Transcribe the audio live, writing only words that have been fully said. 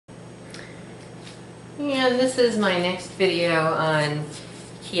And this is my next video on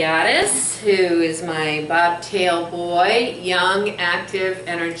Keyatis, who is my bobtail boy, young, active,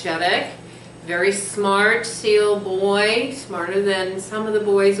 energetic, very smart seal boy, smarter than some of the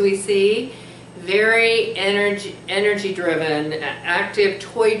boys we see, very energy driven, active,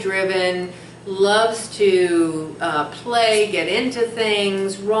 toy driven, loves to play, get into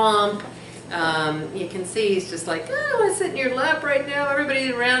things, romp. You can see he's just like, oh, I want to sit in your lap right now.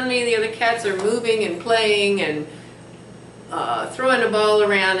 Everybody around me, the other cats are moving and playing and throwing a ball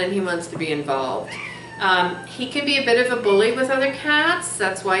around, and he wants to be involved. He can be a bit of a bully with other cats.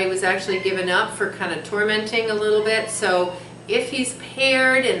 That's why he was actually given up for kind of tormenting a little bit. So if he's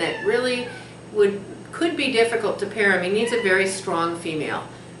paired, and that really could be difficult to pair him, he needs a very strong female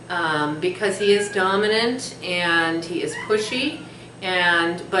because he is dominant and he is pushy.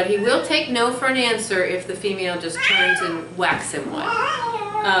 But he will take no for an answer if the female just turns and whacks him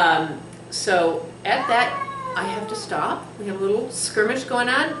one. So at that, I have to stop. We have a little skirmish going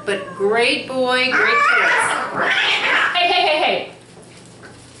on, but great boy, great choice.